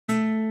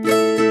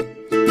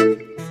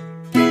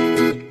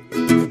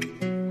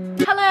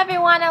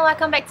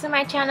welcome back to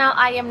my channel.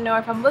 I am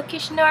Noor from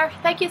Bookish Noor.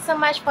 Thank you so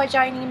much for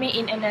joining me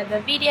in another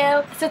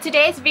video. So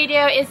today's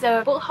video is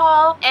a book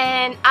haul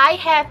and I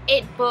have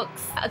 8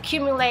 books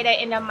accumulated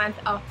in the month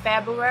of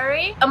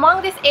February.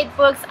 Among these 8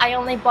 books, I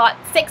only bought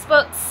 6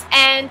 books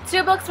and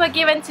 2 books were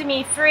given to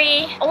me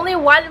free. Only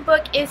 1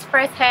 book is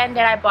first-hand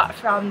that I bought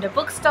from the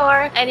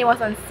bookstore and it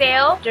was on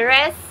sale. The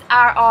rest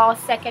are all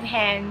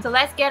second-hand. So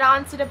let's get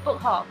on to the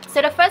book haul.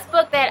 So the first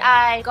book that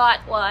I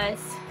got was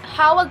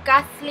How a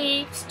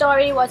Ghastly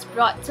Story Was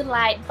Brought to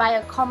Light by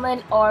a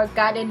Common or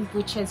Garden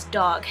Butcher's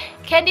Dog.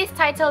 Can this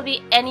title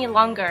be any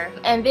longer?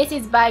 And this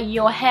is by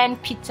Johann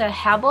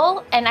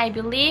Hebel, and I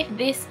believe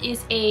this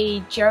is a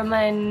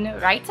German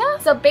writer.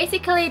 So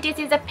basically this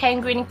is a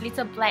Penguin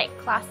Little Black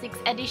Classics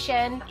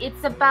edition.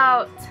 It's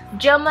about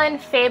German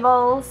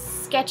fables,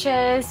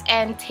 sketches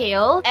and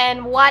tales,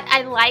 and what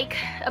I like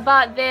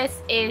about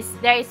this is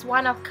there is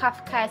one of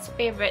Kafka's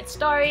favorite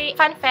story.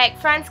 Fun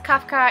fact, Franz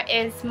Kafka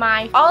is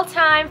my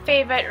all-time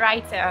favorite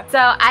writer, so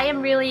I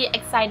am really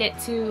excited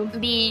to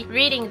be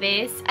reading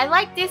this. I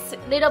like this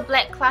Little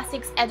Black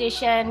Classics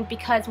edition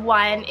because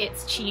one,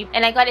 it's cheap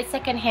and I got it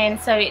second-hand,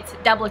 so it's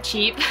double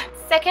cheap.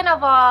 Second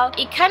of all,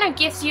 it kind of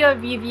gives you a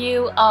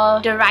review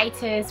of the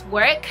writer's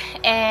work,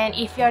 and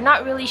if you're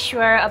not really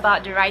sure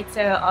about the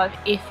writer or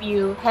if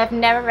you have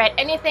never read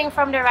anything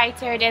from the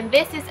writer, then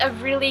this is a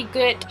really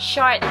good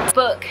short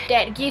book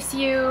that gives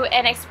you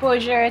an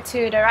exposure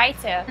to the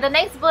writer. The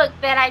next book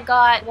that I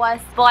got was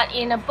bought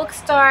in a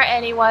bookstore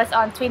and it was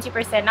on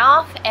 20%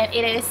 off, and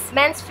it is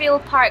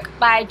Mansfield Park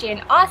by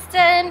Jane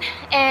Austen,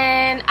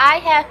 and I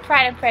have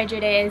Pride and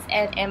Prejudice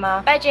and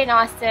Emma by Jane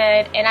Austen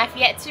and I've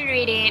yet to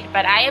read it,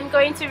 but I am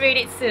going to read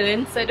it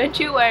soon, so don't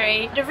you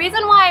worry. The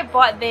reason why I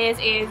bought this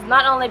is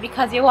not only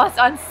because it was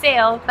on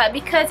sale, but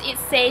because it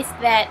says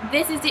that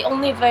this is the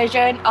only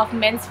version of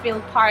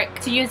Mansfield Park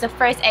to use the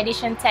first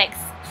edition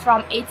text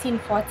from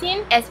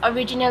 1814 as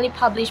originally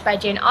published by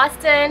Jane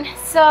Austen.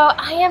 So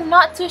I am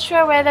not too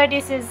sure whether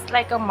this is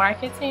like a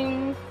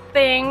marketing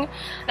thing.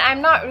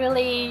 I'm not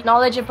really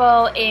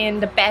knowledgeable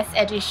in the best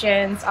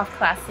editions of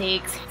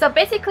classics. So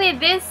basically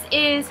this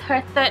is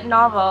her 3rd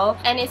novel,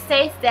 and it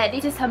says that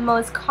this is her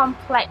most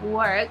complex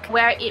work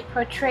where it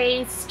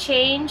portrays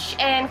change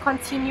and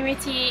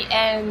continuity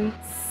and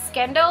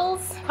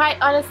scandals. Quite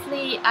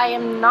honestly, I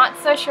am not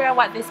so sure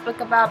what this book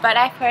about, but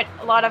I've heard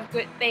a lot of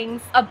good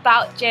things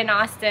about Jane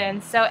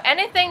Austen. So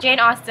anything Jane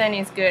Austen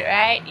is good,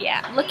 right?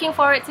 Yeah. Looking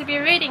forward to be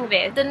reading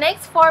this. The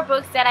next 4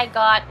 books that I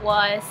got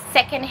was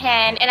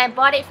secondhand, and I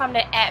bought it from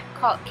the app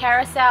called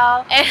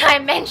Carousel. And I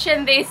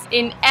mentioned this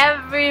in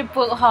every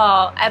book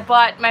haul. I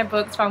bought my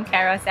books from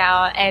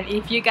Carousel, and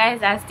if you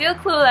guys are still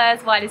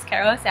clueless what is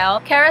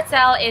Carousel,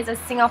 Carousel is a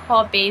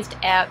Singapore-based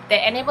app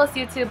that enables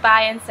you to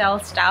buy and sell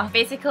stuff.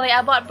 Basically,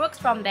 I bought books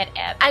from that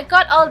app. I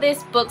got all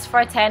these books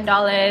for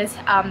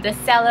 $10. The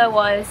seller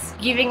was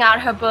giving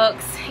out her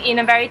books in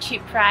a very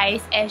cheap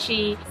price, and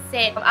she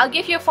said, I'll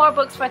give you 4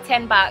 books for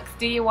 10 bucks.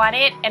 Do you want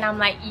it? And I'm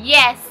like,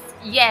 yes,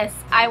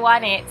 I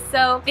want it.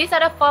 So these are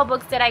the 4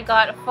 books that I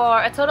got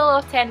for a total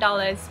of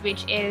 $10,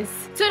 which is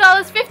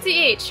 $2.50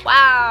 each.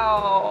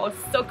 Wow,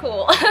 so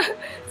cool.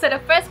 So the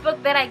first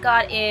book that I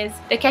got is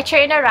The Catcher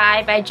in the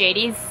Rye by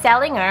J.D.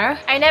 Salinger.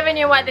 I never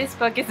knew what this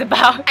book is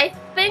about. I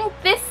think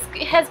this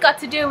has got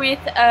to do with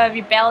a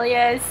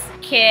rebellious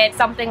kid,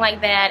 something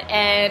like that,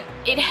 and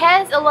it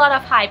has a lot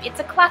of hype. It's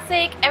a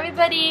classic,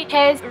 everybody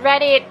has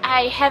read it.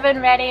 I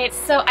haven't read it,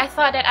 so I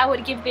thought that I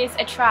would give this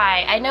a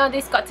try. I know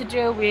this got to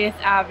do with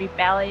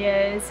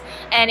rebellious,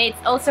 and it's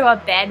also a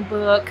bad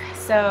book,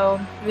 so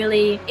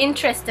really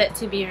interested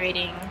to be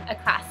reading a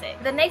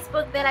classic. The next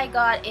book that I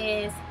got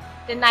is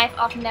The Knife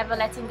of Never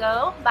Letting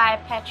Go by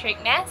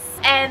Patrick Ness,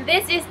 and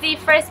this is the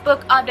first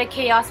book of the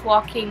Chaos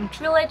Walking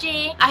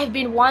trilogy. I've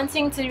been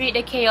wanting to read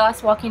the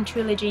Chaos Walking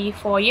trilogy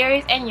for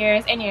years and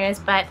years and years,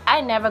 but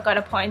I never got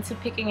a point to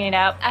picking it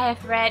up. I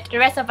have read The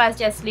Rest of Us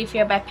Just Live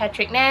Here by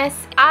Patrick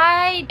Ness.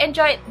 I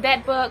enjoyed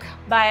that book,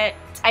 but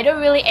I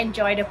don't really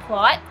enjoy the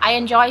plot. I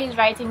enjoy his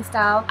writing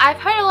style. I've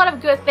heard a lot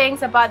of good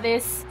things about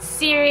this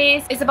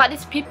series. It's about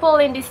these people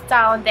in this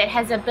town that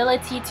has the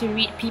ability to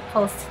read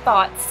people's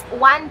thoughts.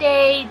 One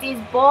day, this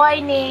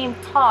boy named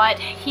Todd,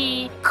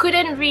 he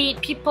couldn't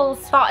read people's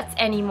thoughts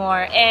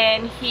anymore,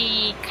 and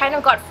he kind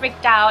of got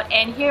freaked out,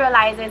 and he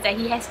realizes that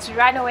he has to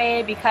run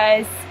away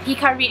because he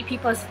can't read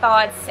people's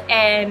thoughts,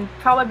 and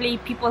probably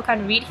people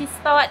can read his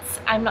thoughts.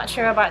 I'm not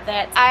sure about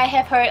that. I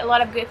have heard a lot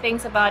of good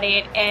things about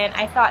it, and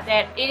I thought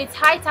that it is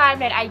high time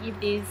that I give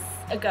this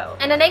a go.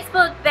 And the next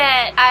book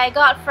that I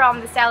got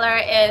from the seller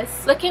is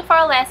Looking for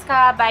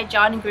Alaska by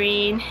John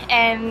Green,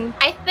 and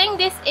I think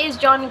this is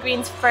John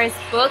Green's first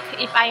book,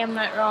 if I am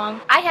not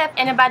wrong. I have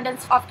An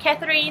Abundance of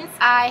Catherines.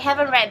 I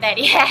haven't read that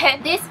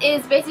yet. This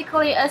is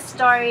basically a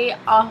story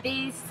of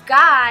this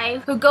guy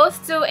who goes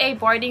to a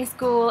boarding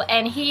school,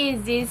 and he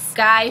is this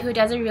guy who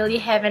doesn't really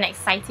have an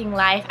exciting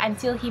life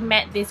until he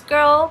met this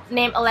girl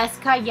named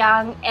Alaska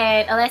Young,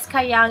 and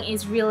Alaska Young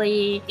is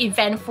really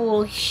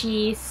eventful.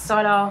 She's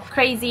sort of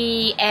crazy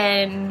happy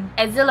and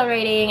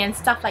exhilarating and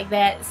stuff like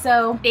that.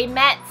 So they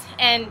met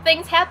and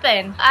things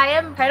happened. I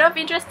am kind of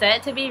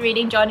interested to be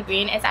reading John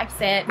Green, as I've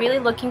said. Really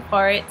looking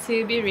forward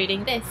to be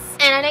reading this.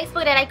 And the next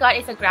book that I got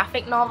is a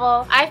graphic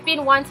novel. I've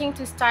been wanting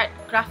to start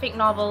graphic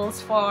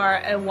novels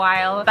for a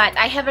while, but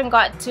I haven't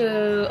got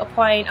to a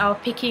point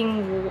of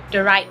picking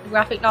the right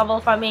graphic novel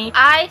for me.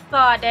 I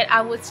thought that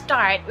I would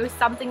start with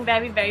something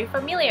very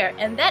familiar,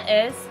 and that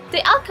is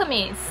The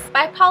Alchemist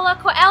by Paulo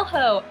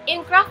Coelho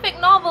in graphic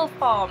novel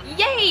form.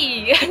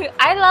 Yay!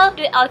 I love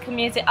The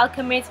Alchemist. The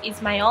Alchemist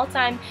is my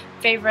all-time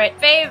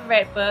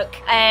favorite book,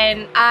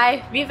 and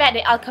I've reread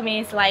The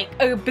Alchemist like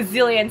a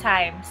bazillion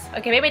times.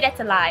 Okay, maybe that's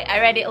a lie. I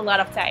read it a lot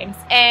of times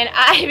and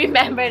I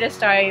remember the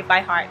story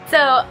by heart.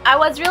 So I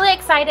was really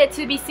excited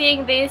to be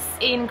seeing this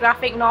in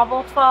graphic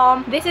novel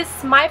form. This is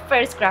my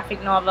first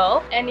graphic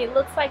novel and it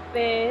looks like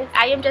this.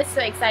 I am just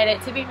so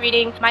excited to be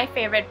reading my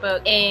favorite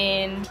book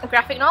in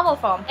graphic novel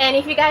form. And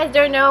if you guys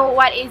don't know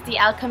what is The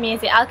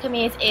Alchemist, The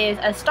Alchemist is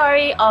a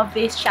story of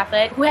this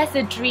shepherd who has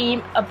a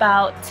dream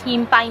about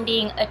him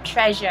finding a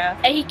treasure.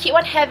 And he keep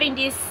on having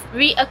these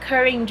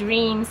reoccurring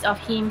dreams of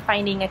him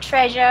finding a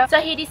treasure. So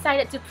he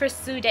decided to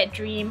pursue that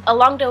dream.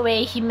 Along the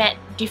way, he met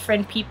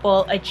different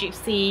people, a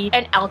gypsy,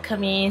 an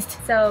alchemist.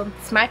 So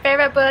it's my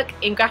favorite book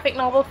in graphic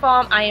novel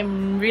form. I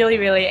am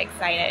really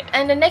excited.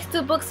 And the next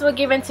two books were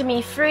given to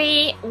me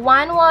free.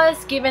 One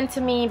was given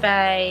to me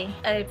by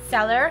a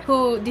seller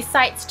who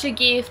decides to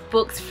give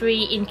books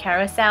free in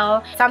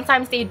Carousel.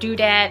 Sometimes they do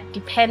that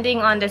depending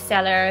on the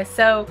seller.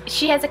 So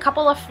she has a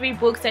couple of free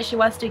books that she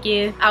wants to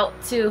give out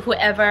to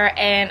whoever,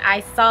 and I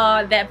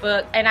saw that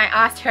book and I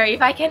asked her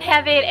if I can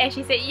have it and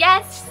she said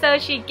yes, so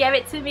she gave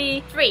it to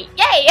me free.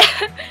 Yay!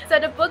 So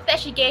the book that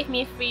she gave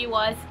me free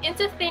was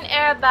Into Thin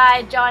Air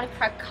by Johann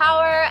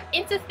Krakauer.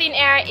 Into Thin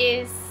Air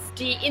is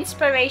the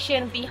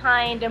inspiration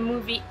behind the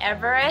movie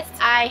Everest.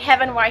 I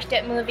haven't watched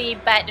that movie,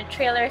 but the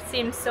trailer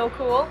seems so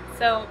cool,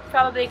 so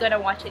probably gonna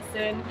watch it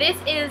soon. This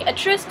is a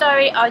true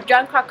story of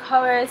Johann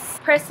Krakauer's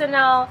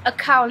personal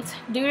account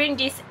during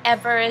this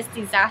Everest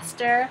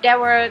disaster. There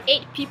were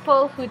 8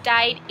 people who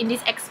died in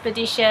this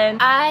expedition.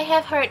 I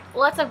have heard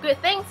lots of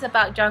good things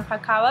about Johann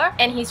Krakauer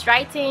and his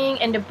writing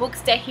and the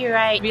books that he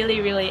writes.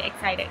 Really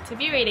excited to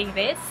be reading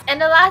this.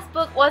 And the last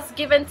book was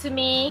given to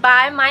me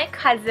by my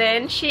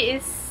cousin. She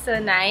is so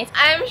nice.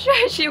 I'm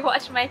sure she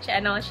watched my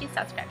channel. She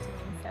subscribed to me.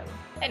 So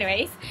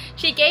anyways,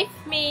 she gave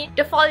me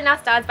The Fault in Our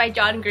Stars by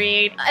John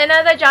Green.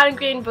 Another John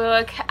Green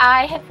book.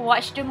 I have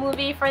watched the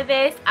movie for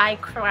this. I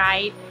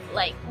cried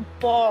like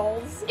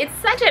balls. It's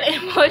such an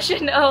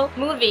emotional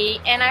movie,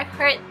 and I've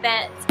heard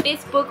that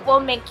this book will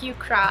make you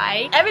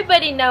cry.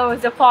 Everybody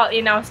knows The Fault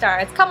in Our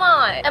Stars. Come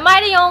on! Am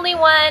I the only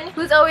one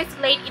who's always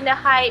late in the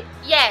hype?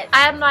 Yes,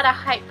 I am not a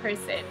hype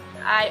person.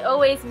 I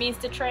always miss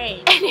the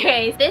train.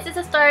 Anyways, this is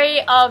a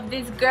story of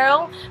this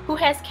girl who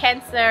has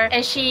cancer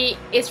and she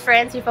is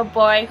friends with a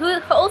boy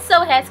who also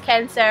has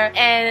cancer,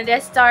 and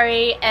their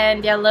story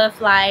and their love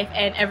life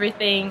and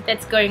everything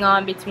that's going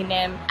on between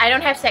them. I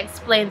don't have to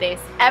explain this.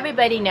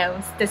 Everybody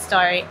knows the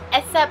story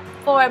except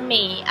for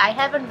me. I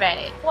haven't read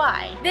it.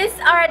 Why? These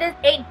are the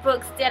 8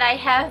 books that I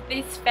have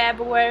this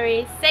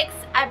February. 6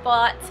 I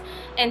bought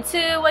and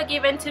 2 were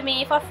given to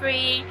me for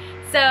free.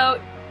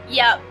 So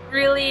yeah,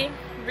 really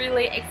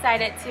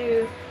excited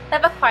to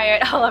have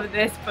acquired all of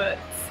these books.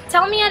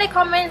 Tell me in the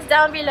comments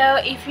down below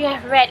if you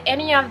have read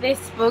any of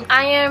these books.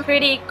 I am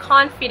pretty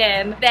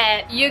confident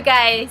that you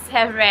guys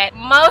have read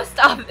most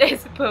of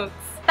these books.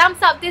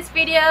 Thumbs up this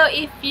video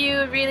if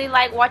you really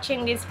like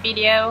watching this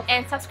video,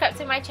 and subscribe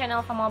to my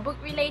channel for more book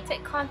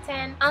related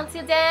content.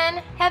 Until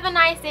then, have a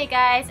nice day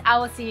guys. I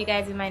will see you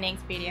guys in my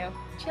next video.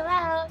 Chill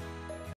out!